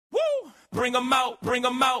bring 'em out, bring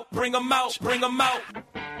 'em out, bring 'em out, bring 'em out.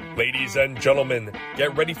 Ladies and gentlemen,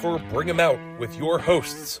 get ready for Bring 'em Out with your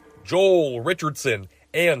hosts, Joel Richardson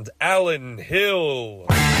and Alan Hill.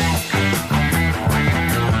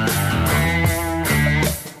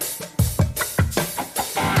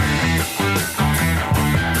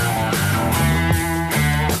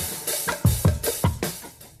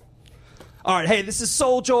 All right, hey, this is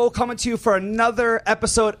SoulJoel coming to you for another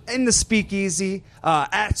episode in the Speakeasy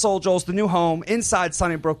at SoulJoel's, the new home, inside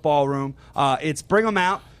Sunnybrook Ballroom. It's Bring 'em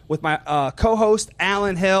Out with my co-host,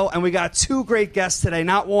 Alan Hill, and we got two great guests today,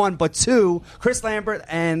 not one, but two, Chris Lamberth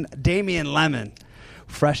and Damien Lemon,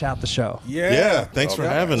 fresh out the show. Yeah, thanks for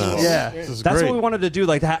having us. Yeah, This is that's great. what we wanted to do,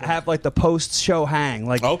 like to have like the post-show hang.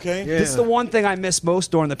 Like, Okay. This is the one thing I missed most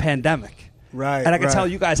during the pandemic. Right. And I can right. tell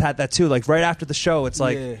you guys had that too. Like right after the show, it's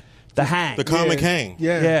like the hang. The comic hang.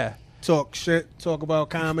 Yeah. Yeah. Talk shit, talk about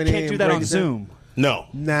comedy. Can't do and that break on it Zoom. No.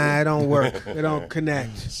 down. Nah, it don't work. It don't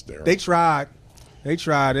connect. They tried.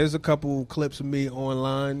 There's a couple clips of me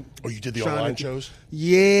online. Oh, you did the trying online to- shows?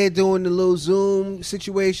 Yeah, doing the little Zoom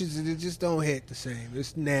situations, and it just don't hit the same.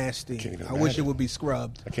 It's nasty. Can't even I wish it imagine. would be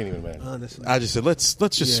scrubbed. I can't even imagine. Honestly. I just said let's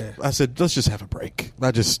just. Yeah. I said let's just have a break.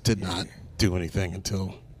 I just did not do anything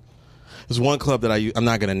until there's one club that I'm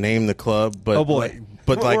not going to name the club, but Oh boy.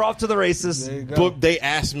 but We're off to the races. There you go. But they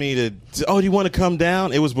asked me to. Oh, do you want to come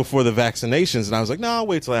down? It was before the vaccinations, and I was like, no, I'll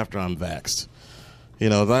wait till after I'm vaxxed. You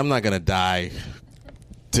know, I'm not going to die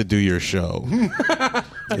to do your show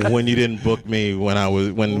when you didn't book me when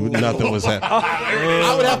nothing was happening.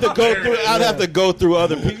 I would have to go through. I'd have to go through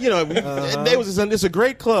other people. You know, it's a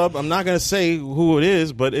great club. I'm not going to say who it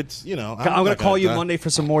is, but it's I'm going to call you Monday for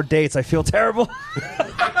some more dates. I feel terrible.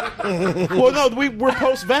 Well, no, we're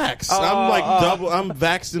post-vax. I'm like double. I'm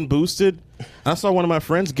vaxxed and boosted. I saw one of my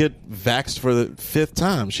friends get vaxxed for the 5th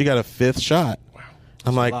time. She got a 5th shot.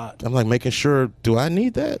 I'm like making sure. Do I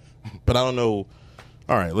need that? But I don't know.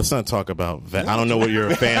 All right, let's not talk about that. I don't know what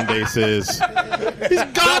your fan base is. He's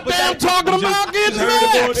goddamn talking about getting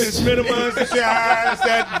vaxxed. Minimize the shots,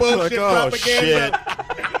 that bullshit Like, oh, propaganda.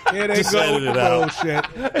 Here they Just go edit with it the out.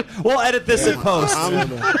 bullshit. We'll edit this in post.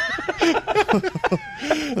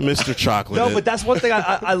 Mr. Chocolate. No, but that's one thing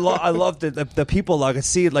I love the people. Like, I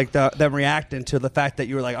see like them reacting to the fact that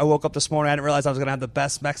you were like, I woke up this morning, I didn't realize I was going to have the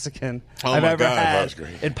best Mexican I've my ever God, that had was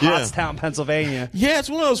great. in Pottstown, Pennsylvania. Yeah, it's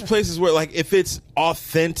one of those places where, like, if it's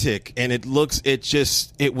authentic and it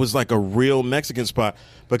was like a real Mexican spot.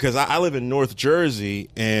 Because I live in North Jersey,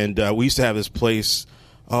 and we used to have this place.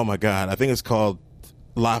 Oh my God, I think it's called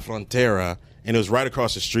La Frontera, and it was right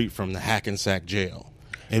across the street from the Hackensack jail.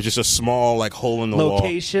 It was just a small, like, hole in the wall.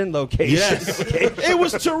 Location. Yes. It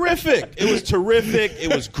was terrific. It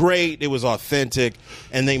was great. It was authentic.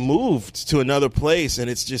 And they moved to another place, and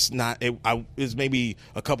it's just not. It's maybe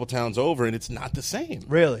a couple towns over, and it's not the same.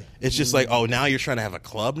 Really? It's just like, oh, now you're trying to have a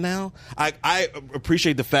club now? I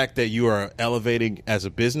appreciate the fact that you are elevating as a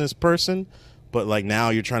business person, but, like, now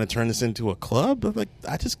you're trying to turn this into a club? Like,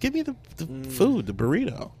 just give me the food, the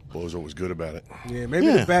burrito. Bozo was good about it. Yeah, maybe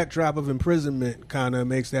the backdrop of imprisonment kind of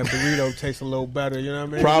makes that burrito taste a little better. You know what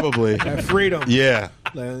I mean? Probably. That freedom. Yeah.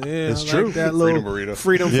 Like, It's I true. Like that little Freedom burrito.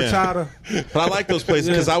 freedom Yeah. frittata. But I like those places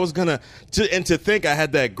because I was to think I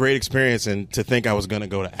had that great experience and to think I was going to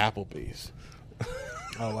go to Applebee's.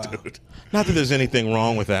 Oh wow. Dude. Not that there's anything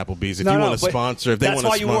wrong with Applebee's. If you want to but sponsor, if they want that's to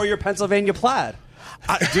why you wore your Pennsylvania plaid.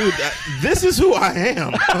 Dude, this is who I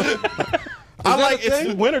am. I like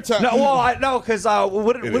it's wintertime. No, well, no, because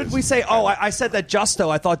what did is. we say? Oh, I said that Justo.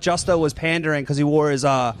 I thought Justo was pandering because he wore his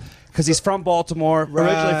because he's from Baltimore,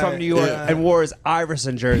 originally from New York, yeah. and wore his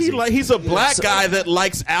Iverson jersey. He's a black guy that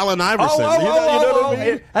likes Allen Iverson. Oh, you know what I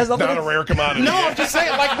mean? It has nothing Not to a rare commodity. No, I'm just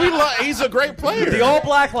saying, like he's a great player. The all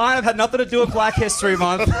black lineup had nothing to do with Black History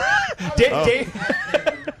Month.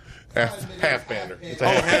 Half bander. It's a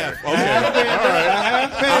half. Okay. All right.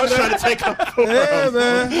 I was trying to take up for Yeah, him.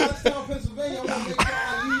 man.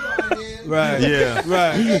 Right. Yeah.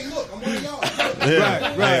 Right. Hey, look, I'm one of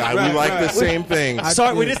y'all. We like the same thing.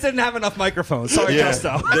 Sorry, we just didn't have enough microphones. Sorry,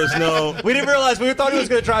 Justo. There's no. We didn't realize. We thought he was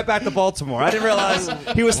going to drive back to Baltimore. I didn't realize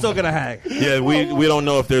he was still going to hang. Yeah, we don't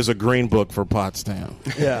know if there's a green book for Pottstown.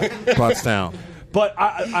 Yeah. Pottstown. But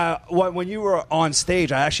when you were on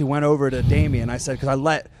stage, I actually went over to Damien. I said, because I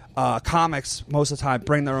let comics most of the time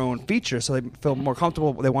bring their own features so they feel more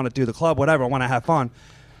comfortable. They want to do the club, whatever. I want to have fun.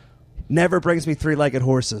 Never brings me three-legged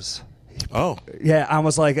horses. Oh. Yeah, I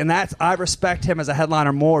was like, and I respect him as a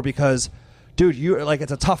headliner more because, dude, you're like,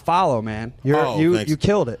 it's a tough follow, man. You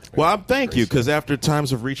killed it. Well, thank you, because after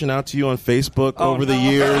times of reaching out to you on Facebook over the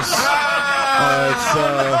years,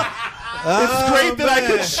 It's great that I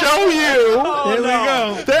can show you. Here we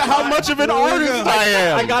go. How much of an artist I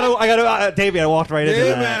am. I gotta, Damien, I walked right into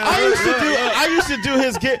that. Man. I used to do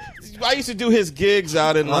his gig. I used to do his gigs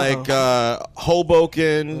out in like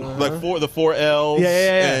Hoboken, like the 4 L's,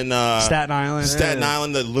 and Staten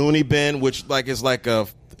Island, the Looney Bin, which like is like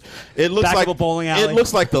it looks Back like of a bowling alley. It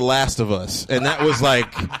looks like The Last of Us, and that was like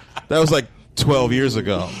 12 years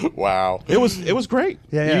ago. Wow. It was great.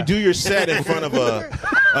 Yeah. You do your set in front of a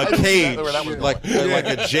cage, like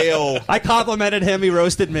a jail. I complimented him. He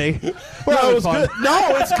roasted me. Well, it was good.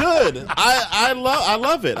 No, it's good. I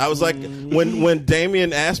love it. I was like, when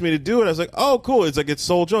Damien asked me to do it, I was like, oh, cool. It's like it's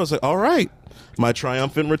SoulJoel. I was like, all right. My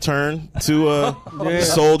triumphant return to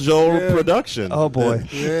SoulJoel production. Oh boy.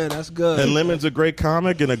 Yeah, that's good. And Lemon's a great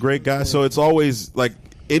comic and a great guy. So it's always like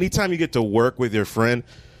anytime you get to work with your friend,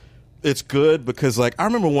 it's good because like I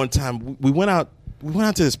remember one time we went out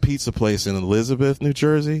to this pizza place in Elizabeth, New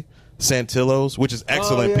Jersey, Santillo's, which is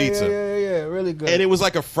excellent pizza. Yeah, really good. And it was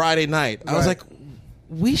like a Friday night. I was like,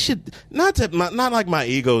 we should not like my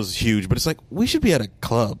ego's huge, but it's like we should be at a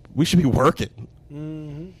club. We should be working.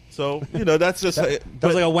 Mm-hmm. So that's just that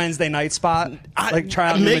was like a Wednesday night spot. Like try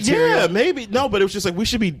out new material. Yeah, maybe but it was just like we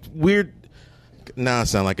should be weird. Now I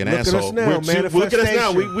sound like an asshole. Look at us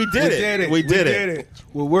now. We did it. We did it.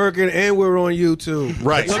 We're working and we're on YouTube.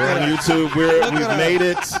 Right. We're on YouTube. We've made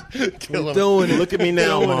it. We're doing it. Look at me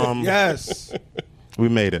now, Mom. Yes. We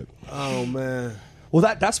made it. Oh man.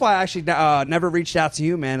 Well, that's why I actually never reached out to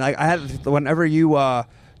you, man. Like I had whenever you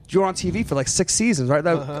were on TV for like 6 seasons, right?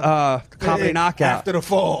 That Comedy Knockout. After the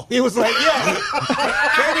fall, he was like, "Yeah."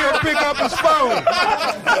 Then he'll pick up his phone.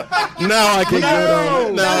 Now I can get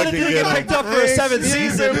him. Now I can get picked up for a 7th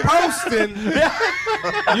season. Posting.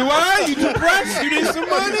 You are? You depressed? You need some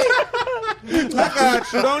money? I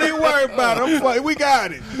got you. Don't even worry about it. We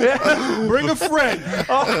got it. Bring a friend.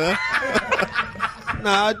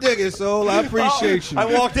 Nah, I dig it, Soul. I appreciate you. I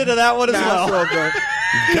walked into that one as well. It's all good.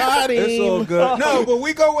 Got him. It's all good. No, but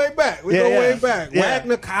we go way back. We go way back. Yeah.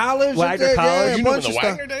 Wagner College. Wagner College. You remember the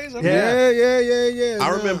Wagner days? Yeah. I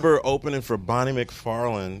remember opening for Bonnie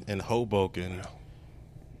McFarlane in Hoboken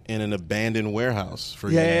in an abandoned warehouse for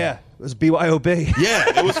Yeah. It was BYOB.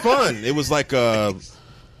 Yeah, it was fun. It was like It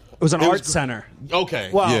was an art center. Okay.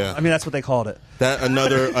 Well, yeah. I mean that's what they called it. That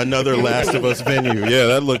another Last of Us venue.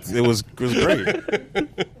 Yeah, it was great.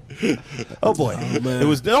 Oh boy. It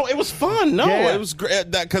was fun. No, Yeah. it was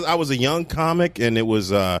great because I was a young comic and it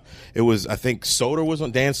was I think Dan Soder was on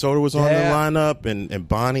the lineup and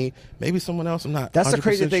Bonnie, maybe someone else. I'm not. That's the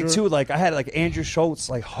crazy 100% thing sure. too. Like I had like Andrew Schultz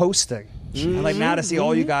like hosting, and like now to see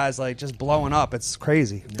all you guys like just blowing up, it's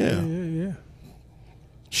crazy. Yeah.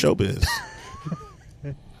 Showbiz.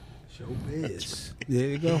 Showbiz. There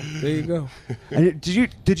you go. And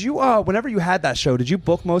did you whenever you had that show, did you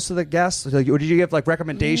book most of the guests, or did you give like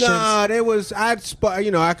recommendations? Nah,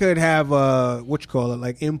 I could have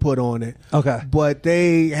like input on it. Okay. But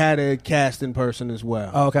they had a casting person as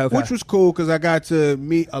well. Oh, okay. Which was cool because I got to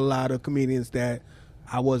meet a lot of comedians that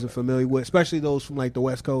I wasn't familiar with, especially those from like the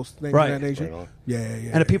West Coast, things Right. of that nature. Right on. Yeah.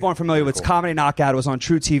 And if people aren't familiar with Comedy Knockout, it was on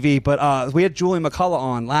True TV. But we had Julian McCullough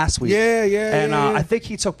on last week. Yeah. And I think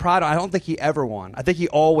he took pride on. I don't think he ever won. I think he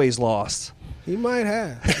always lost. He might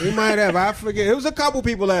have. I forget. It was a couple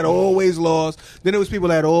people that always lost. Then it was people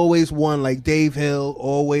that always won, like Dave Hill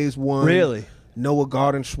always won. Really? Noah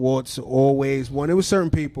Garden Schwartz always won. It was certain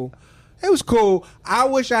people. It was cool. I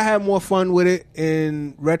wish I had more fun with it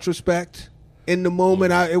in retrospect. In the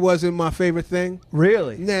moment, it wasn't my favorite thing.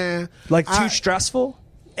 Really? Nah. Like too stressful?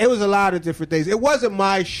 It was a lot of different things. It wasn't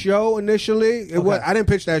my show initially. I didn't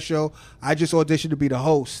pitch that show. I just auditioned to be the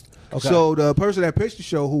host. Okay. So the person that pitched the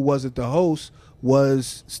show, who wasn't the host,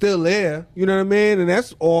 was still there. You know what I mean? And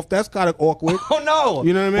that's off. That's kind of awkward. Oh no!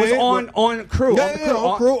 You know what I mean? Was on crew. Yeah,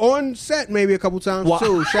 on crew, on set maybe a couple times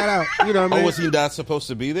too. Shout out. You know what I mean? Oh, was he not supposed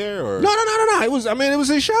to be there? Or? No. It was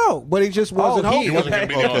his show, but he just wasn't hosting. He wasn't going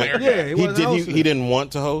to be on there. Yeah, he wasn't hosting. He didn't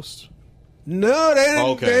want to host. No, they didn't.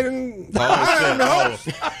 Okay. They didn't Oh, hire him to host.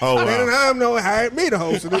 Oh, wow. They didn't hire him to hire me to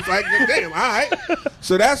host. And it's like, damn, all right.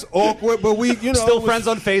 So that's awkward. But we, Still friends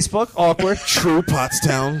on Facebook. Awkward. True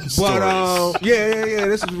Pottstown stories. But yeah.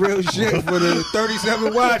 This is real shit for the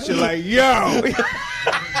 37 watching. Like, yo,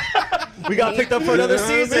 We got picked up for another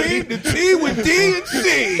season. The T with D and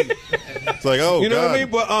C. It's like, oh, You know God. what I mean?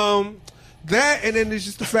 But that, and then there's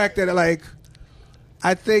just the fact that, like,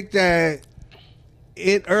 I think that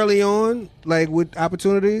early on, like with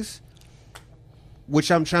opportunities,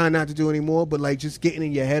 which I'm trying not to do anymore, but like just getting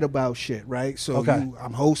in your head about shit, right? So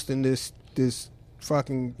I'm hosting this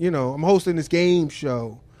fucking, I'm hosting this game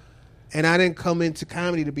show, And I didn't come into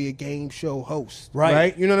comedy to be a game show host.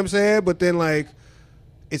 Right. You know what I'm saying? But then, like,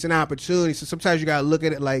 it's an opportunity. So sometimes you got to look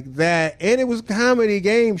at it like that. And it was a comedy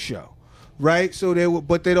game show. Right? So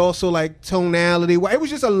but then also like tonality. It was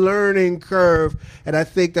just a learning curve. And I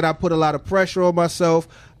think that I put a lot of pressure on myself.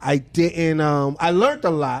 I didn't, I learned a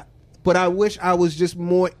lot, but I wish I was just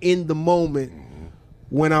more in the moment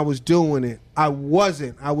when I was doing it. I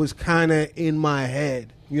wasn't. I was kind of in my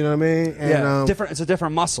head. You know what I mean? And, different. It's a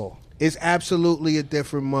different muscle. It's absolutely a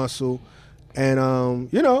different muscle.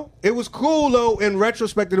 And, you know, it was cool, though, in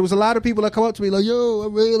retrospect. There was a lot of people that come up to me like, yo, I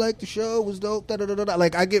really like the show. It was dope. Da, da, da, da.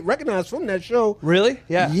 Like, I get recognized from that show. Really?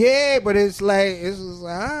 Yeah. Yeah, but it's like, all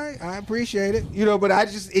right, I appreciate it. You know, but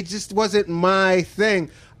it just wasn't my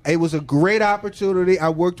thing. It was a great opportunity. I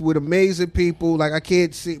worked with amazing people. Like, I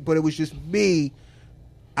can't see, but it was just me.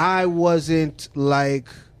 I wasn't like,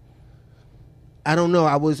 I don't know.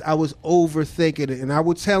 I was overthinking it. And I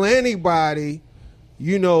would tell anybody,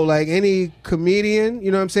 you know, like any comedian, you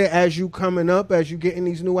know what I'm saying, as you coming up, as you getting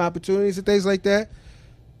these new opportunities and things like that,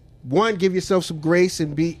 one, give yourself some grace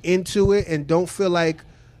and be into it and don't feel like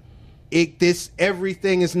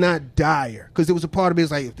everything is not dire. Because there was a part of me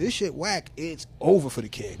that's like, if this shit whack, it's over for the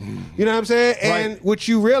kid. You know what I'm saying? And what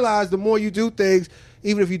you realize, the more you do things,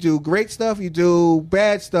 even if you do great stuff, you do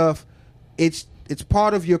bad stuff, it's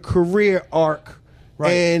part of your career arc.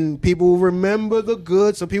 Right. And people will remember the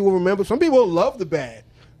good. Some people love the bad.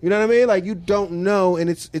 You know what I mean? Like, you don't know, and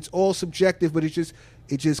it's all subjective, but it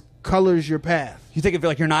just colors your path. You think if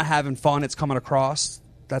like you're not having fun, it's coming across?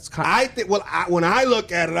 That's kind of... I think. Well, when I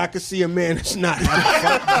look at it, I can see a man that's not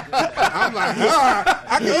having fun. I'm like, you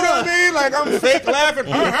know what I mean? Like, I'm fake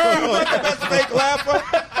laughing. I'm like the best fake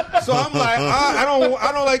laugher. So I'm like,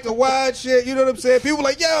 I don't like the wild shit. You know what I'm saying? People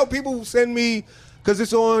like, yo, people send me because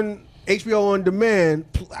it's on HBO on demand,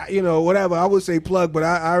 you know, whatever. I would say plug, but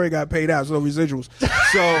I already got paid out, so no residuals.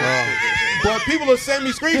 So, but people will send me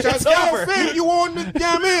screenshots. Yo, Finn, you on the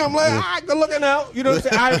damn man? I'm like, all right, good looking out. You know what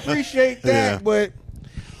I'm saying? I appreciate that, but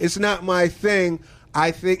it's not my thing. I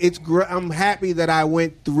think I'm happy that I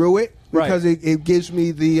went through it because it gives me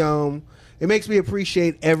it makes me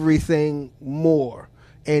appreciate everything more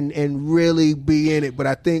and really be in it. But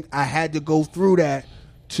I think I had to go through that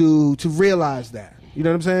to realize that. You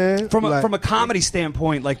know what I'm saying? From a comedy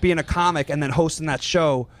standpoint, like being a comic and then hosting that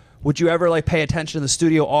show, would you ever like pay attention to the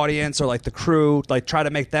studio audience or like the crew, like try to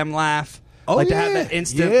make them laugh? Oh, like yeah. to have that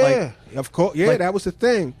instant, like, of course, yeah, that was the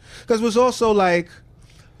thing. Because it was also like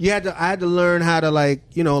I had to learn how to like,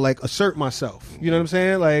 you know, like assert myself. You know what I'm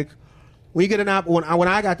saying? Like when you get when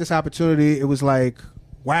I got this opportunity, it was like,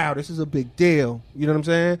 wow, this is a big deal. You know what I'm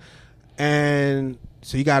saying? And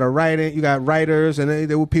so you got to write it. You got writers, and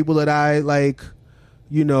there were people that I like,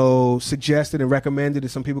 you know, suggested and recommended,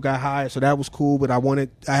 and some people got hired, so that was cool. But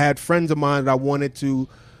I had friends of mine that I wanted to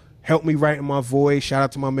help me write in my voice. Shout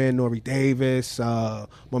out to my man Nori Davis, my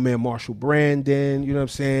man Marshall Brandon, you know what I'm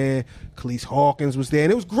saying? Khalees Hawkins was there,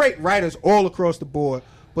 and it was great writers all across the board.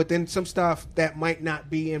 But then some stuff that might not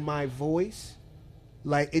be in my voice,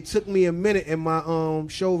 like it took me a minute. And my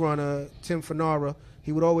showrunner Tim Fanara,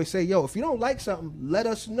 he would always say, yo, if you don't like something, let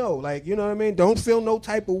us know. Like, you know what I mean? Don't feel no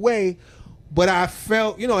type of way. But I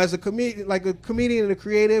felt, you know, as a comedian and a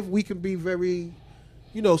creative, we can be very,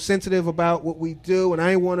 you know, sensitive about what we do. And I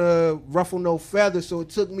didn't want to ruffle no feathers. So it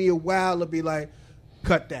took me a while to be like,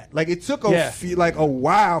 cut that. Like, it took a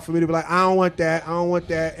while for me to be like, I don't want that,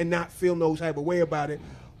 and not feel no type of way about it.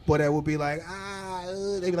 But I would be like,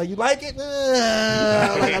 they'd be like, you like it?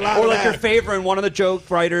 Like a lot or of like that. your favorite one of the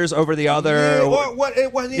joke writers over the other. Yeah, or what?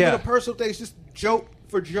 It wasn't even a personal thing. It's just joke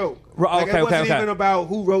for joke. Like, it wasn't even about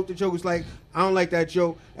who wrote the joke. It's like, I don't like that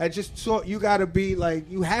joke. I just thought you got to be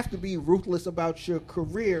like, you have to be ruthless about your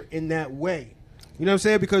career in that way. You know what I'm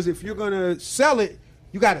saying? Because if you're gonna sell it,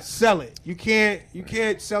 you got to sell it. You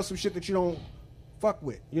can't sell some shit that you don't fuck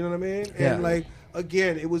with. You know what I mean? Yeah. And like,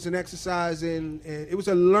 again, it was an exercise and it was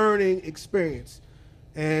a learning experience.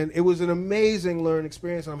 And it was an amazing learning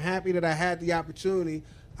experience. I'm happy that I had the opportunity.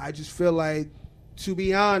 I just feel like, to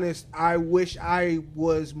be honest, I wish I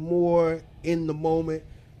was more in the moment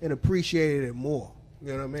and appreciated it more.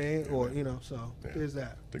 You know what I mean? Or, you know, so there's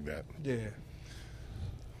that. Dig that. Yeah.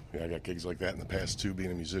 Yeah, I got gigs like that in the past, too,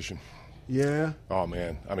 being a musician. Yeah. Oh,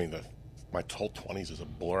 man. I mean, my whole 20s is a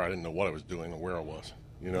blur. I didn't know what I was doing or where I was.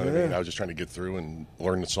 You know what I mean? I was just trying to get through and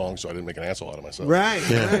learn the song so I didn't make an asshole out of myself. Right.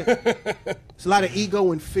 It's a lot of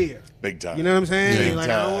ego and fear. Big time. You know what I'm saying? Big Like,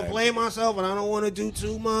 time. I don't want to play myself and I don't want to do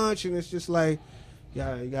too much. And it's just like,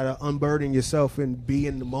 yeah, you got to unburden yourself and be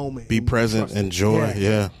in the moment. Be present, enjoy,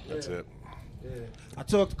 yeah. That's it. Yeah. I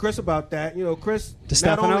talked to Chris about that. You know, Chris. Not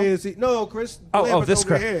DeStefano? only is he Chris. Oh, Lamberth this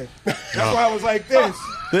over Chris. here. That's why I was like this.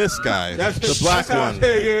 This guy, the black that's how I one.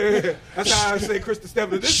 say, yeah. That's how I say Chris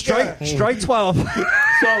DeStefano. This guy. Strike 12.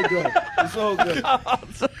 It's all good. It's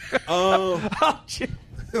all good.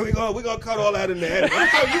 We're gonna cut all that in the edit. You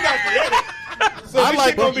got the edit. So I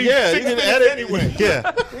like gonna be you 6 can minutes edit anyway.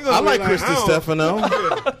 Yeah, I like Chris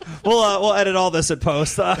DeStefano. We'll edit all this in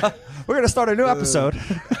post. We're gonna start a new episode.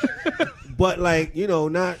 But like, you know,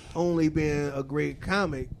 not only being a great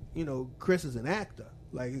comic, you know, Chris is an actor.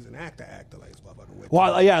 Like he's an actor. Like this motherfucker.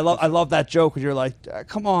 Well, yeah, I love that joke when you're like,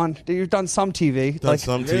 come on, dude, you've done some TV. Done like,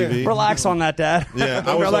 some TV. Relax on that, Dad. Yeah,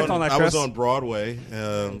 Relax on that, I Chris. was on Broadway.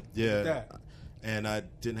 Yeah, that? and I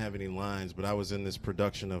didn't have any lines, but I was in this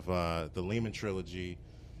production of the Lehman trilogy,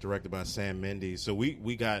 directed by Sam Mendes. So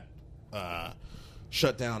we got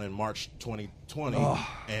shut down in March 2020,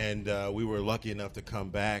 and we were lucky enough to come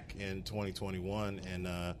back in 2021,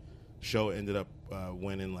 and show ended up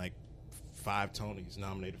winning like 5 Tonys,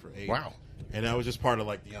 nominated for 8. Wow. And I was just part of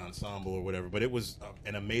like the ensemble or whatever, but it was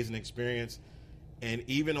an amazing experience. And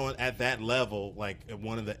even at that level, like at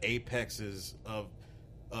one of the apexes of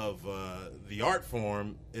the art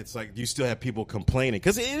form, it's like you still have people complaining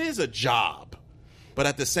because it is a job. But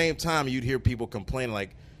at the same time, you'd hear people complain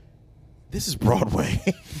like, "This is Broadway.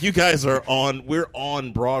 You guys we're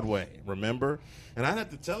on Broadway, remember?" And I'd have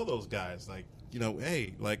to tell those guys like, you know,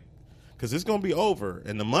 hey, like, because it's gonna be over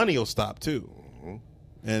and the money will stop too.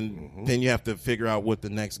 And then you have to figure out what the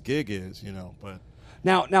next gig is, you know. But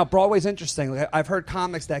Now Broadway's interesting. Like, I've heard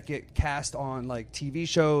comics that get cast on like TV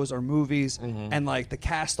shows or movies, and like the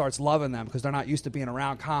cast starts loving them because they're not used to being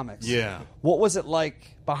around comics. Yeah. What was it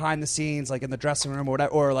like behind the scenes, like in the dressing room or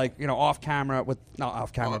whatever, or like off camera with not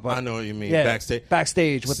off camera, but I know what you mean. yeah,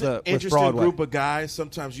 Backstage with It's an with interesting Broadway. group of guys.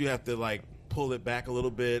 Sometimes you have to like pull it back a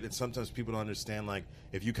little bit, and sometimes people don't understand. Like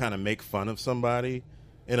if you kind of make fun of somebody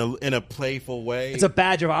in a playful way, It's a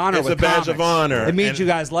badge of honor. It's with a badge comics. of honor. It means And- you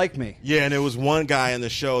guys like me. Yeah, and there was one guy in the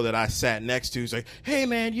show that I sat next to. He's like, "Hey,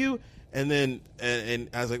 man, you," and then and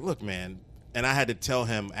I was like, "Look, man," and I had to tell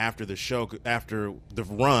him after the show, after the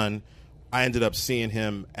run, I ended up seeing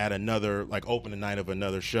him at another like opening night of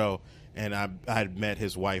another show, and I had met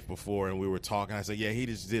his wife before, and we were talking. I said, "Yeah, he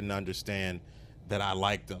just didn't understand that I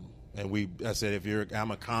liked him," and I said,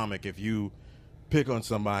 I'm a comic. If you pick on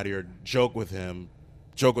somebody or joke with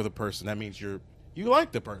a person, that means you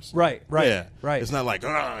like the person. Right, Yeah. right. It's not like,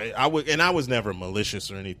 I was never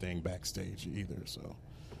malicious or anything backstage either. So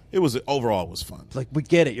overall it was fun. Like, we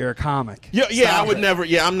get it. You're a comic. Yeah, Stop I would it. never.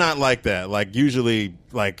 Yeah, I'm not like that. Like usually,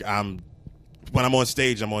 like when I'm on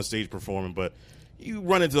stage performing. But you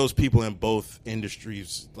run into those people in both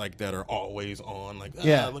industries like that are always on. Like,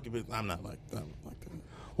 Yeah. look at it. I'm not like that.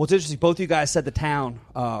 Well, it's interesting. Both of you guys said the town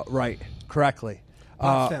right, correctly.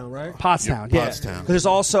 Pottstown, right? Pottstown, Yeah, yeah. Pottstown. 'Cause there's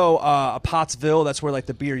also a Pottsville. That's where like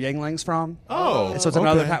the beer Yingling's from. Oh, And so it's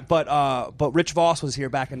another okay. town. But Rich Voss was here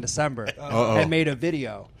back in December and made a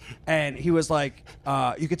video. And he was like,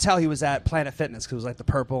 you could tell he was at Planet Fitness because it was like the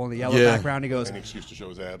purple and the yellow Yeah. background. He goes, Any excuse to show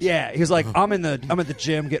his abs. yeah, he was like, I'm at the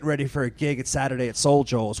gym getting ready for a gig. It's Saturday at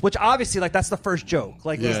SoulJoel's, which obviously like that's the first joke.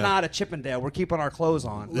 Like it's Yeah. not a Chippendale. We're keeping our clothes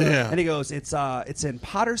on. Yeah. And he goes, it's in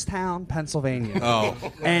Potterstown, Pennsylvania. Oh.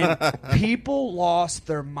 And people lost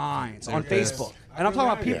their minds on Facebook. And I'm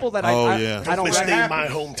talking about people that Oh, I yeah. don't They stay in my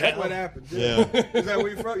That's what hometown. happened. Yeah. Is that where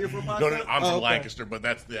you're from? You're from No, Pottstown? I'm Oh, from okay. Lancaster, but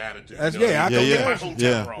that's the attitude. That's- you know? yeah, I You can get my imagine. hometown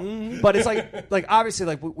Yeah. wrong. But it's like obviously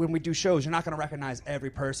like when we do shows, you're not going to recognize every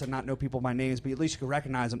person, not know people by names, but at least you can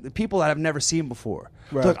recognize them. The people that I've never seen before.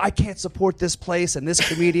 Right. They're like, I can't support this place and this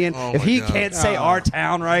comedian Oh, if my he God. can't say our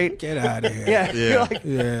town right. Get out of here. Yeah, Yeah. You're like,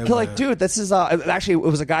 Yeah, you're like, man. dude, this is actually it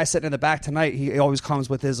was a guy sitting in the back tonight. He always comes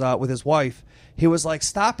with his wife. He was like,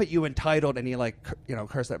 "Stop it, you entitled," and he like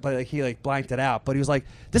cursed that, but like, he like blanked it out. But he was like,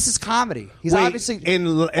 "This is comedy." He's Wait, obviously in-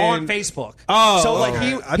 on Facebook. Oh, so like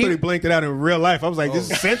okay. I thought he blinked it out in real life. I was like, this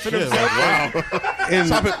is sensitive stuff. Wow. And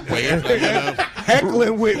Stop it. Wait, you know.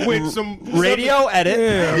 heckling with some Radio edit.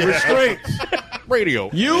 Yeah, restraints. Radio.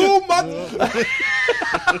 You mother.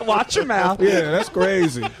 Watch your mouth. Yeah, that's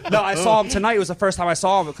crazy. No, I saw him tonight. It was the first time I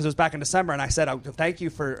saw him because it was back in December, and I said, "Thank you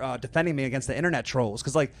for defending me against the internet trolls."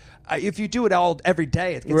 Because like, if you do it every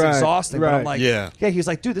day, it gets Right, exhausting. But I'm right. like, Yeah. He was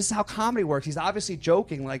like, "Dude, this is how comedy works." He's obviously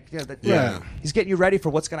joking. Like, Yeah. he's getting you ready for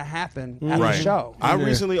what's going to happen at the show. I Yeah.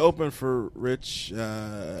 recently opened for Rich.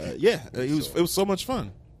 It was so much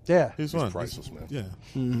fun. Yeah. It was fun. priceless, man.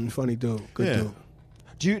 Yeah. Funny dude. Good Yeah.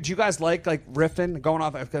 dude. Do you guys like riffing, going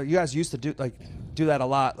off? You guys used to do that a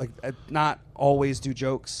lot. Like, not always do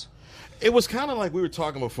jokes. It was kind of like we were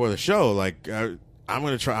talking before the show. Like I'm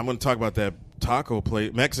gonna talk about that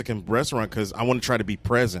Mexican restaurant because I want to try to be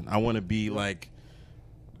present. I want to be like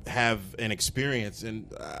have an experience and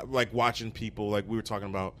like watching people. Like we were talking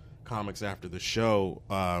about comics after the show,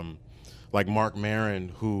 like Mark Maron,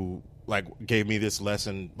 who like gave me this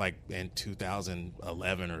lesson like in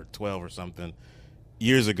 2011 or 12 or something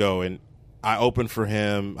years ago, and I opened for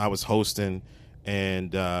him. I was hosting,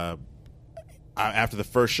 and after the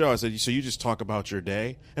first show, I said, "So you just talk about your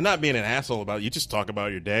day, and not being an asshole about it, you just talk about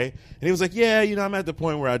your day." And he was like, "Yeah, I'm at the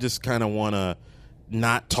point where I just kind of want to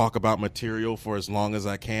not talk about material for as long as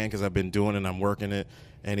I can because I've been doing it and I'm working it."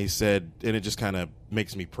 And he said, and it just kind of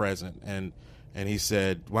makes me present. And he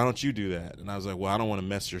said, "Why don't you do that?" And I was like, "Well, I don't want to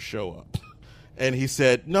mess your show up." And he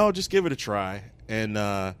said, "No, just give it a try." And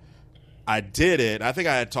I did it. I think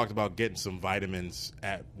I had talked about getting some vitamins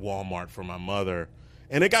at Walmart for my mother.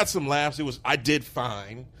 And it got some laughs. I did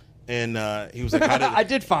fine. And he was like, I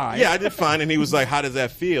did fine. Yeah, I did fine. And he was like, "How does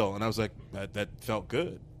that feel?" And I was like, that felt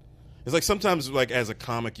good. It's like sometimes like as a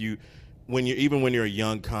comic, when you're a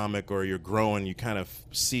young comic or you're growing, you kind of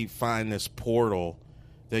find this portal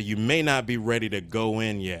that you may not be ready to go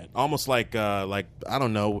in yet. Almost like I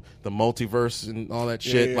don't know, the multiverse and all that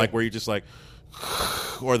shit, like where you just like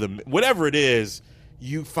or whatever it is,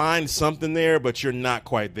 you find something there, but you're not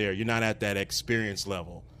quite there. You're not at that experience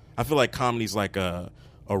level. I feel like comedy's like a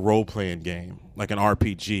role-playing game, like an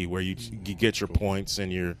RPG where you get your points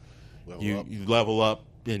and you level up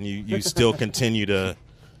and you still continue to,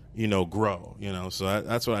 grow, So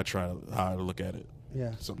that's what I try how to look at it.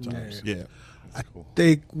 Yeah. Sometimes. Yeah. I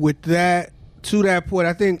think with that, to that point,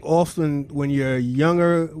 I think often when you're a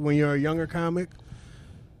younger comic,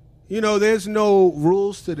 there's no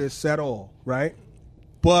rules to this at all, right?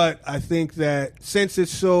 But I think that since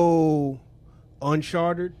it's so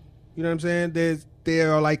uncharted, you know what I'm saying?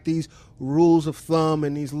 There are like these rules of thumb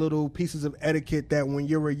and these little pieces of etiquette that when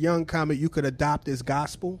you're a young comic, you could adopt as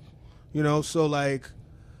gospel, So like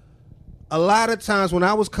a lot of times when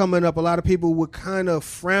I was coming up, a lot of people would kind of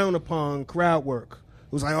frown upon crowd work.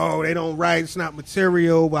 It was like, oh, they don't write, it's not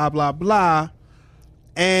material, blah, blah, blah.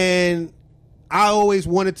 And I always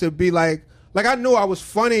wanted to be like I knew I was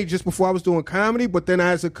funny just before I was doing comedy, but then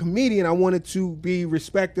as a comedian, I wanted to be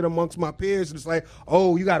respected amongst my peers. And it's like,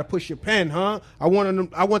 oh, you got to push your pen, huh? I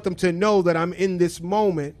want them to know that I'm in this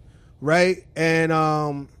moment, right?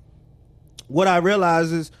 And what I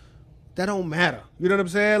realized is that don't matter. You know what I'm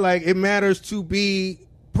saying? Like it matters to be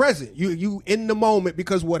present. You in the moment,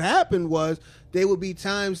 because what happened was there would be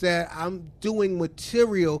times that I'm doing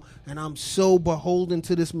material and I'm so beholden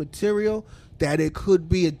to this material that it could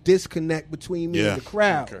be a disconnect between me and the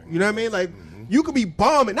crowd. Okay. You know what I mean? Like you could be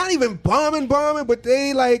bombing, not even bombing, but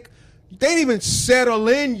they ain't even settle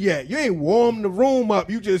in yet. You ain't warmed the room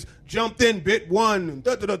up. You just jumped in bit one and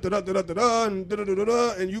and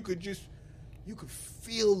you could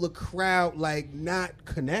feel the crowd like not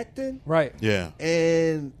connecting. Right. Yeah.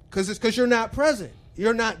 And because you're not present.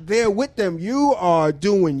 You're not there with them. You are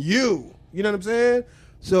doing you. You know what I'm saying?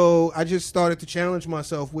 So I just started to challenge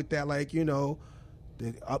myself with that, the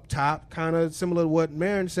up top, kind of similar to what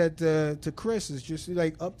Marin said to Chris, is just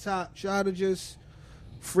like up top, try to just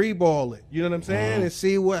free ball it. You know what I'm saying? And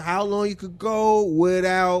see how long you could go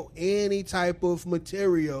without any type of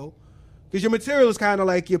material. Because your material is kind of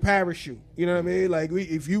like your parachute. You know what I mean? Like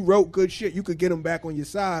if you wrote good shit, you could get them back on your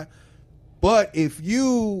side. But if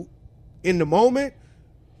you, in the moment,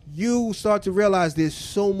 you start to realize there's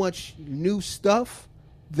so much new stuff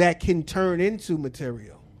that can turn into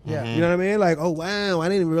material. Yeah. You know what I mean? Like, oh, wow, I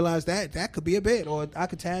didn't even realize that could be a bit, or I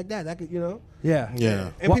could tag that could, Yeah.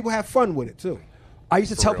 Yeah. And people have fun with it, too. I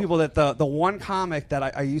used to tell people that the one comic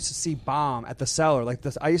that I used to see bomb at the Cellar, like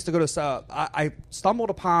this, I used to go to I stumbled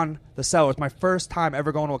upon the Cellar. It was my first time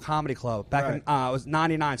ever going to a comedy club back in I was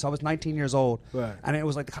 99, so I was 19 years old. Right. And it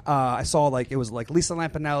was like I saw it was Lisa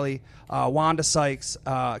Lampanelli, Wanda Sykes,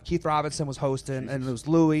 Keith Robinson was hosting, and it was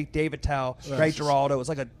Louis, David Tell, Greg Giraldo. It was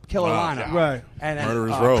like a killer lineup. Right. And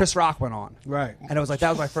then Chris Rock went on. Right. And it was like that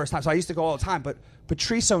was my first time. So I used to go all the time, but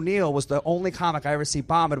Patrice O'Neal was the only comic I ever see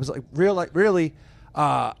bomb. It was like really.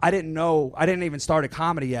 I didn't know. I didn't even start a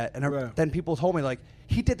comedy yet, and then people told me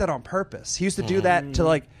he did that on purpose. He used to do that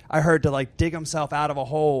to I heard to dig himself out of a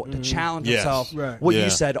hole to challenge himself. Right. What you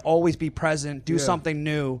said, always be present, do something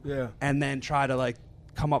new, Yeah. and then try to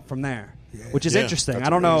come up from there. Yeah. Which is interesting. That's I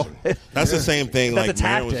don't know. That's the same thing That's like a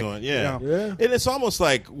Marin was tactic, doing. Yeah. Yeah. And it's almost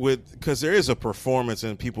like because there is a performance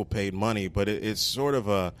and people paid money, but it's sort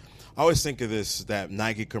of I always think of that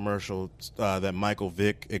Nike commercial, that Michael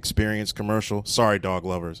Vick Experience commercial. Sorry, dog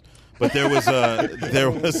lovers. But there was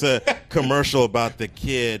a commercial about the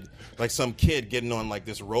kid, some kid getting on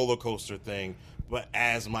this roller coaster thing, but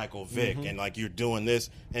as Michael Vick, and like you're doing this,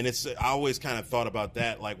 and I always kind of thought about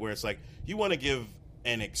that, like where it's like you want to give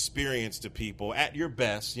an experience to people at your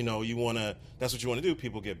best. You know, that's what you want to do.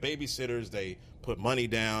 People get babysitters, they put money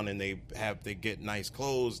down, and they get nice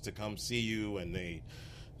clothes to come see you, and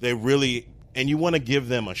they really, and you want to give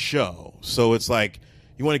them a show. So it's like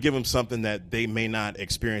you want to give them something that they may not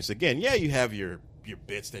experience again. Yeah, you have your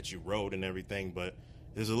bits that you wrote and everything, but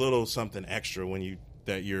there's a little something extra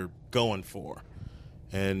that you're going for.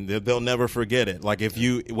 And they'll never forget it. Like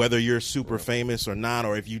whether you're super famous or not,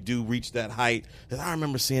 or if you do reach that height. I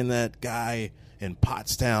remember seeing that guy in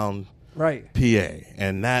Pottstown, right, PA,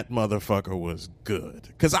 and that motherfucker was good.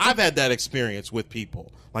 Because I've had that experience with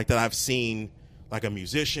people like that. I've seen like a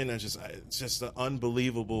musician. It's just an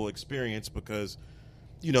unbelievable experience because,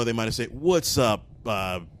 you know, they might have said, "What's up,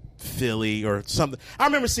 Philly?" or something. I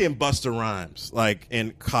remember seeing Busta Rhymes like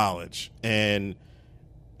in college, and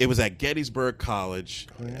it was at Gettysburg College,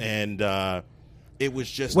 and it was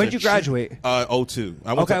just. When did you graduate? 02.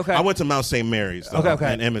 I went to Mount St. Mary's though,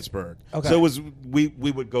 in Emmitsburg. Okay. So it was we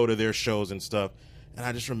would go to their shows and stuff, and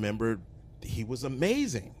I just remember he was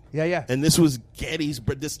amazing. Yeah. And this was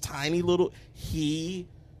Gettysburg, this tiny little. He,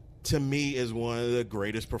 to me, is one of the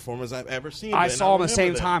greatest performers I've ever seen. I saw him the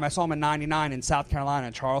same time. I saw him in '99 in South Carolina,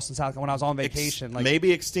 in Charleston, South Carolina, when I was on vacation.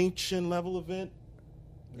 Maybe Extinction level event.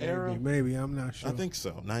 Maybe, I'm not sure. I think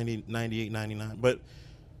so. 90, 98, 99. But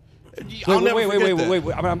wait.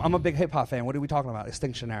 I'm a big hip hop fan. What are we talking about?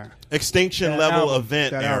 Extinction era. Extinction level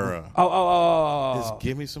event era. Oh. Just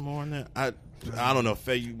give me some more on that. I don't know if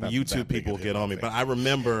YouTube people get on me, but I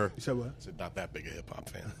remember. You said what? I said not that big a hip hop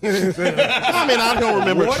fan. I mean, I don't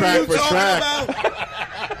remember track for track.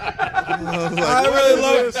 I really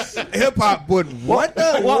love hip hop, but what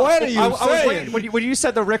are you saying? When you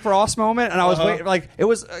said the Rick Ross moment, and I was waiting, like it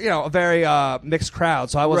was a very mixed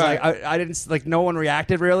crowd, so I was like, I didn't like, no one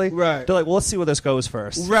reacted really. Right. They're like, well, let's see where this goes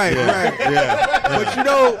first. Right. Yeah. But you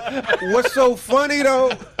know what's so funny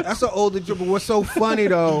though? That's an older joke. But what's so funny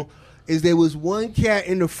though is there was one cat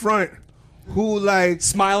in the front who like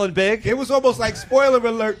smiling big. It was almost like spoiler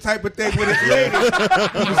alert type of thing with his lady.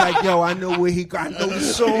 He was like, "Yo, I know where I know the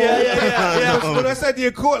song." Yeah. When I said to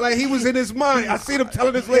your court, like he was in his mind. I seen him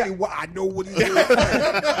telling this lady, "Well, I know what he's doing."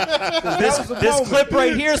 This clip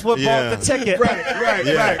right here is what bought the ticket.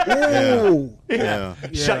 Right. Ooh. Yeah.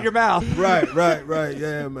 Shut your mouth. Right.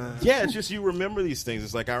 Yeah, man. Yeah, it's just you remember these things.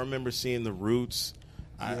 It's like I remember seeing the Roots,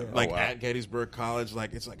 at Gettysburg College.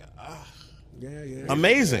 Like it's like, yeah.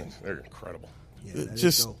 Amazing. They're incredible. Yeah,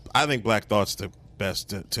 I think Black Thought's the best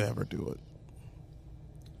to ever do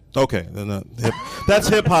it. Okay, then that's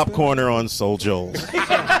Hip Hop Corner on SoulJoel.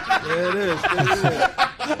 Yeah, it is.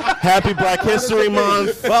 Happy Black History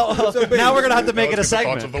Month. Well, now we're gonna have to make it a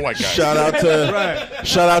Thoughts of segment. the white guy.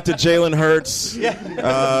 Shout out to Jalen Hurts,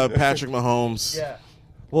 Patrick Mahomes. Yeah.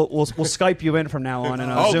 We'll Skype you in from now on.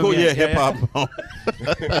 And Zoom cool. in. Yeah, Hip Hop.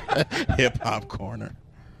 Hip Hop Corner.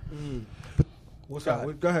 What's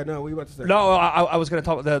up? Go ahead. No, what are you about to say? No, I was going to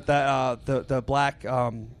talk about the black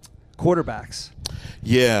quarterbacks.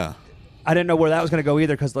 Yeah. I didn't know where that was going to go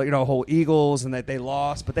either because whole Eagles and that they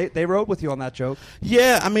lost, but they rode with you on that joke.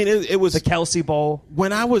 Yeah, I mean it was the Kelsey Bowl.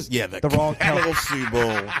 When I was the wrong Kelsey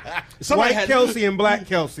Bowl. White Kelsey and black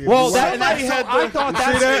Kelsey. Well, I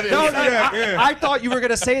thought you were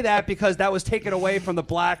going to say that because that was taken away from the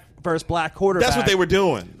black versus black quarterback. That's what they were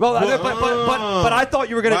doing. Well, but I thought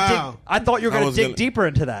you were going to dig. I thought you were going to dig deeper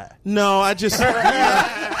into that. No, I just.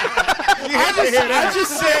 I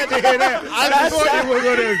just said to hear that. I thought you were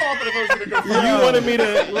going to. You wanted me to.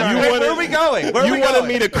 Where are we going? You wanted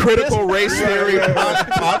me to critical race theory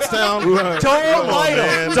Pottstown. Don't light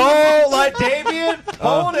him. Don't let Damien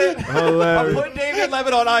hold it. Hilarious. I'm putting Damien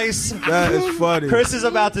Levitt on ice. That is funny. Chris is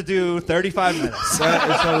about to do 35 minutes. That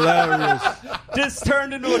is hilarious. This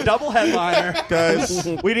turned into a double headliner. Guys,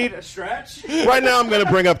 we need a stretch. Right now I'm going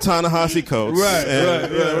to bring up Ta-Nehisi Coates. Right.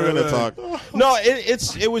 We're going to talk. No,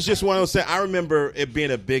 it was just one of those things. I remember it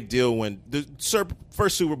being a big deal when the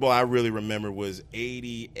first Super Bowl I really remember was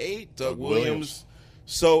 88, Doug Williams.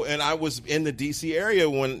 So, and I was in the D.C. area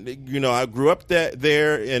when, I grew up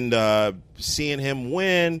there and seeing him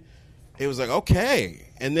win, it was like, okay.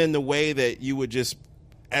 And then the way that you would just,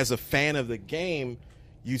 as a fan of the game,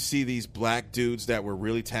 you see these black dudes that were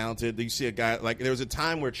really talented. You see a guy, like, there was a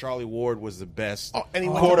time where Charlie Ward was the best and he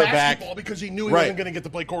went quarterback. to basketball because he knew he wasn't going to get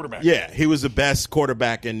to play quarterback. Yeah, he was the best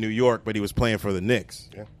quarterback in New York, but he was playing for the Knicks.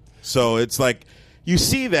 Yeah. So it's like you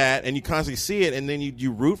see that and you constantly see it, and then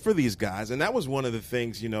you root for these guys. And that was one of the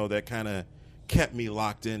things, that kind of kept me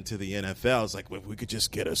locked into the NFL. It's like, if we could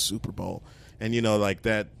just get a Super Bowl. And, like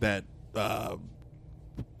that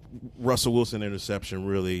Russell Wilson interception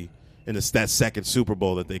really, in that second Super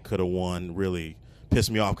Bowl that they could have won, really pissed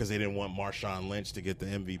me off because they didn't want Marshawn Lynch to get the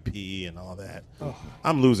MVP and all that.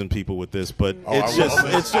 I'm losing people with this, but it's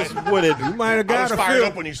just what it. You might have I got was a fired feel.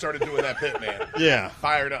 up when you started doing that pit, man. Yeah.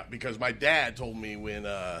 Fired up because my dad told me when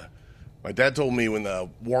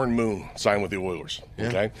Warren Moon signed with the Oilers.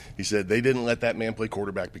 Okay, he said they didn't let that man play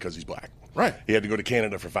quarterback because he's black. Right. He had to go to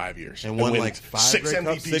Canada for 5 years And won win like 5 six Grey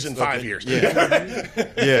Cups, MVPs in 5 years. Yeah.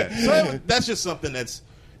 Yeah. So that's just something that's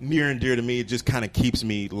near and dear to me. It just kind of keeps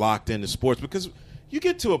me locked into sports because you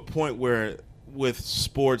get to a point where with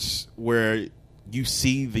sports where you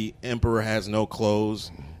see the emperor has no clothes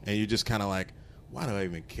and you're just kind of like, why do I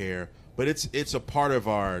even care? But it's a part of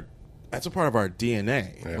our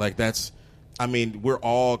DNA. Yeah. Like we're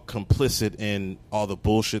all complicit in all the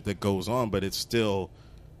bullshit that goes on, but it's still,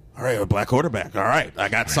 all right, a black quarterback. All right, I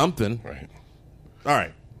got something. Right. All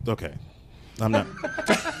right, okay. I'm not.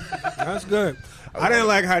 That's good. I didn't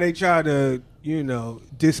like how they tried to,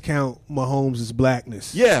 discount Mahomes'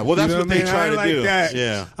 blackness. Yeah, well, that's You know what they I mean? try I to like do. That.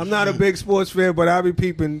 Yeah. I'm not a big sports fan, but I be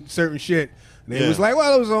peeping certain shit. And it was like,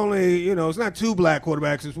 well, it was only, it's not 2 black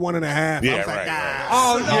quarterbacks, it's 1.5. Yeah, I was like, right.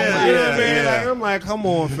 oh, no. Yeah, You know what I mean? yeah. Like, I'm like, come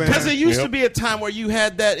on, fam. Because it used to be a time where you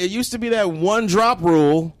had that. It used to be that one drop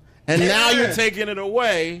rule, and now you're taking it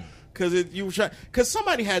away because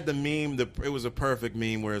somebody had the meme. It was a perfect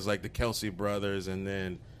meme where it's like the Kelsey brothers, and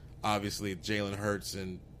then obviously Jalen Hurts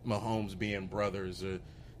and Mahomes being brothers. Or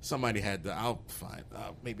somebody had the.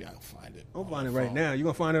 Maybe I'll find it. I'll find it right now. You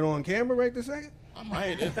gonna find it on camera right this second? I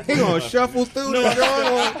might. He gonna shuffle through the joint.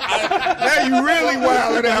 Now you really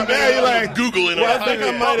wilding out. Now you like Googling. I think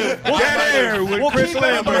I might have. Dead Air with We'll Chris keep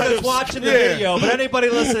everybody Lambert. that's watching the video, but anybody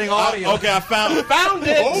listening audio. Okay, I found it.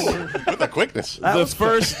 Oh, with the quickness.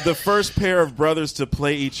 The first pair of brothers to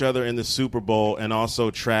play each other in the Super Bowl, and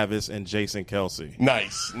also Travis and Jason Kelsey.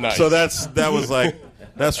 Nice. So that's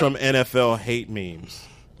from NFL hate memes.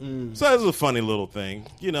 So that was a funny little thing,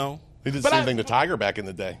 They did the same thing to Tiger back in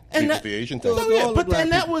the day. And With the Asian thing. Oh yeah, but then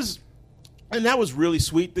that was really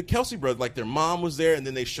sweet. The Kelsey brothers, like their mom was there, and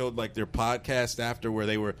then they showed like their podcast after where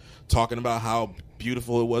they were talking about how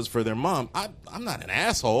beautiful it was for their mom. I'm not an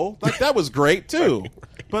asshole. Like that was great too.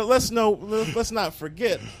 But let's not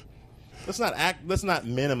forget. Let's not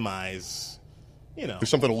minimize. There's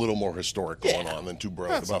something a little more historic going on than two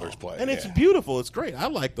brothers play. And it's beautiful. It's great. I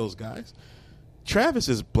like those guys. Travis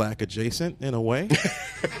is black adjacent in a way.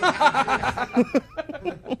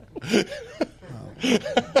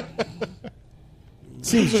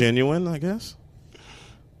 Seems genuine, I guess.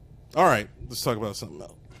 All right, let's talk about something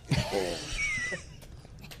else.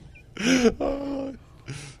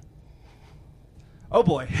 Oh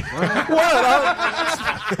boy.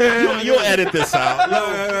 You'll edit this out.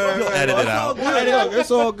 You'll edit it out. Look, it's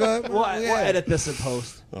all good. We'll edit this in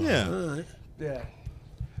post. Yeah. Yeah.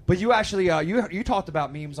 But you actually, you talked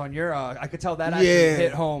about memes on your. I could tell that actually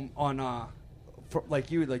hit home on,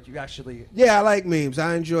 you actually. Yeah, I like memes.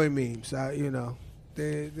 I enjoy memes.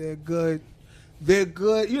 They're good. They're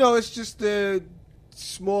good. It's just the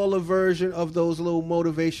smaller version of those little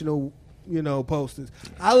motivational, posters.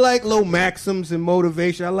 I like little maxims and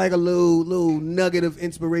motivation. I like a little nugget of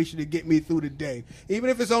inspiration to get me through the day, even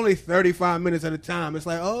if it's only 35 minutes at a time. It's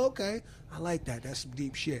like, oh, okay, I like that. That's some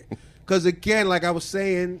deep shit. Because again, like I was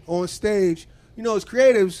saying on stage, as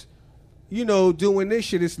creatives, doing this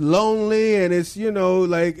shit, it's lonely and it's,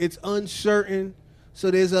 it's uncertain.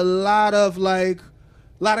 So there's a lot of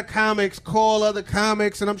comics call other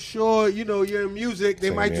comics, and I'm sure, you're in music. They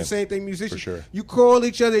might do the same thing, musicians. For sure. You call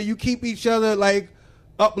each other, you keep each other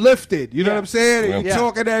uplifted. You know what I'm saying? And you're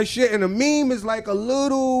talking that shit, and a meme is like a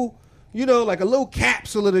little, like a little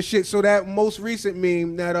capsule of the shit. So that most recent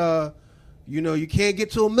meme that you can't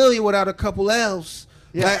get to 1 million without a couple L's.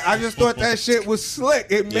 Yeah. Like, I just thought that shit was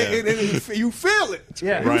slick. You feel it.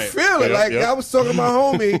 Yeah. You feel it. I was talking to my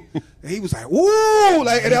homie, and he was like, "Woo!"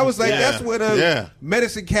 And I was like, "That's where the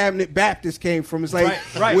medicine cabinet Baptist came from." It's like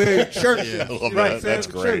where church. I love that. That's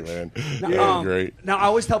great, man. Great. Now, I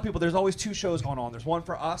always tell people there's always 2 shows going on. There's one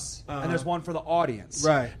for us, and there's one for the audience.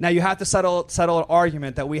 Right. Now, you have to settle an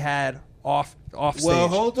argument that we had off stage. Well,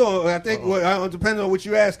 hold on. I think it depends on what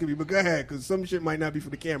you're asking me, but go ahead, because some shit might not be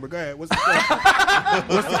for the camera. Go ahead. What's the question?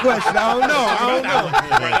 What's the question? I don't know.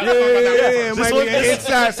 Yeah. It might be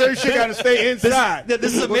inside. Certain shit got to stay inside.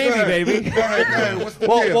 This is a maybe, baby. Go ahead. What's the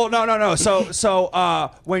deal? No.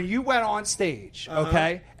 So when you went on stage,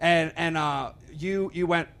 okay, and you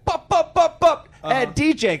went pop pop pop pop, and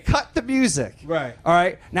DJ cut the music. Right. All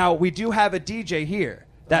right. Now we do have a DJ here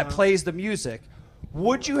that plays the music.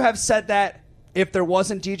 Would you have said that if there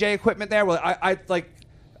wasn't DJ equipment there? Well,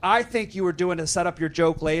 I think you were doing to set up your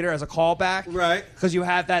joke later as a callback. Right. Because you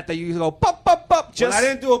have that you go, bup, bup, bup. Well, I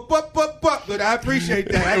didn't do a bup, but I appreciate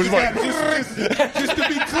that. I just to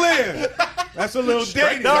be clear. That's a little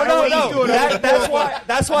dated. No.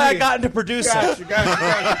 That's why I got into producing.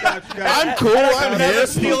 Gotcha. I'm cool. I I'm never here.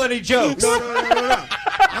 steal any jokes. No.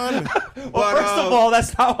 Well, first of all,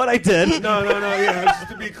 that's not what I did. No. Yeah, just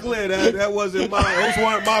to be clear, that wasn't those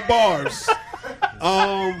weren't my bars.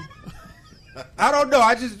 I don't know.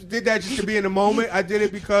 I just did that just to be in the moment. I did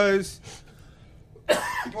it because,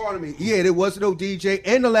 pardon me. Yeah, there was no DJ.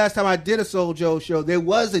 And the last time I did a Soul Joe show, there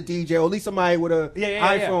was a DJ, or at least somebody with a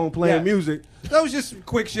iPhone playing music. That was just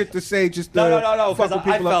quick shit to say. Just to no. Because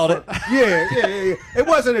I felt it. Yeah. It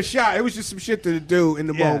wasn't a shot. It was just some shit to do in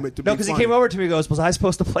the moment. No, because he came over to me and goes, "Was I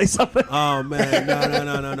supposed to play something?" Oh man, no.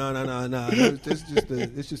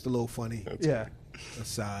 It's just a little funny. Yeah.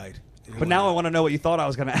 Aside. But now I want to know what you thought I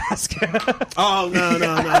was going to ask. Oh, no.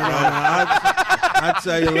 I'll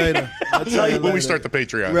tell you later. When we start the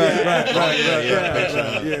Patreon. Right.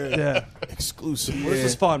 Yeah. Exclusive. Well, this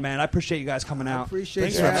was fun, man. I appreciate you guys coming out.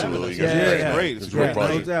 Appreciate you. Absolutely. You guys Yeah, are yeah. great. It's a great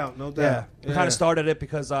party. No doubt. Yeah. We kind of started it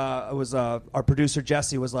because it was our producer,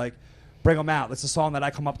 Jesse, was like, bring them out. It's a song that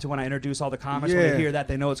I come up to when I introduce all the comics. When they hear that,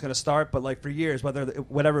 they know it's going to start. But like for years,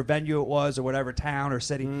 whatever venue it was or whatever town or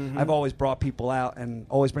city, I've always brought people out and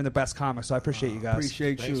always bring the best comics. So I appreciate you guys.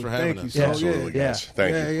 Appreciate you. Thanks for having Thank us. you. Absolutely, guys.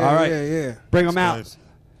 Thank you. All right. Yeah. Bring them out. Nice.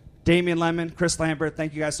 Damien Lemon, Chris Lamberth,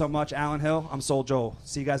 thank you guys so much. Alan Hill, I'm Soul Joel.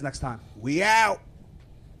 See you guys next time. We out.